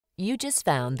You just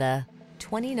found the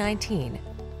 2019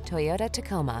 Toyota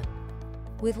Tacoma.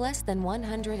 With less than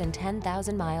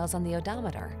 110,000 miles on the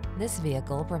odometer, this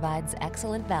vehicle provides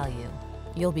excellent value.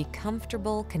 You'll be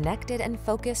comfortable, connected, and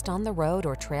focused on the road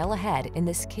or trail ahead in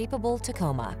this capable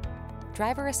Tacoma.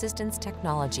 Driver assistance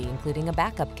technology, including a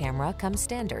backup camera, comes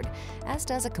standard, as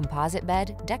does a composite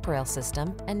bed, deck rail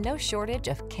system, and no shortage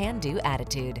of can-do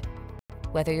attitude.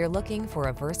 Whether you're looking for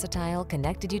a versatile,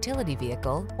 connected utility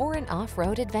vehicle or an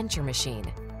off-road adventure machine,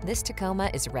 this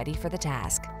Tacoma is ready for the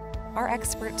task. Our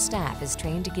expert staff is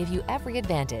trained to give you every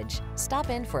advantage. Stop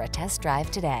in for a test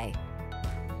drive today.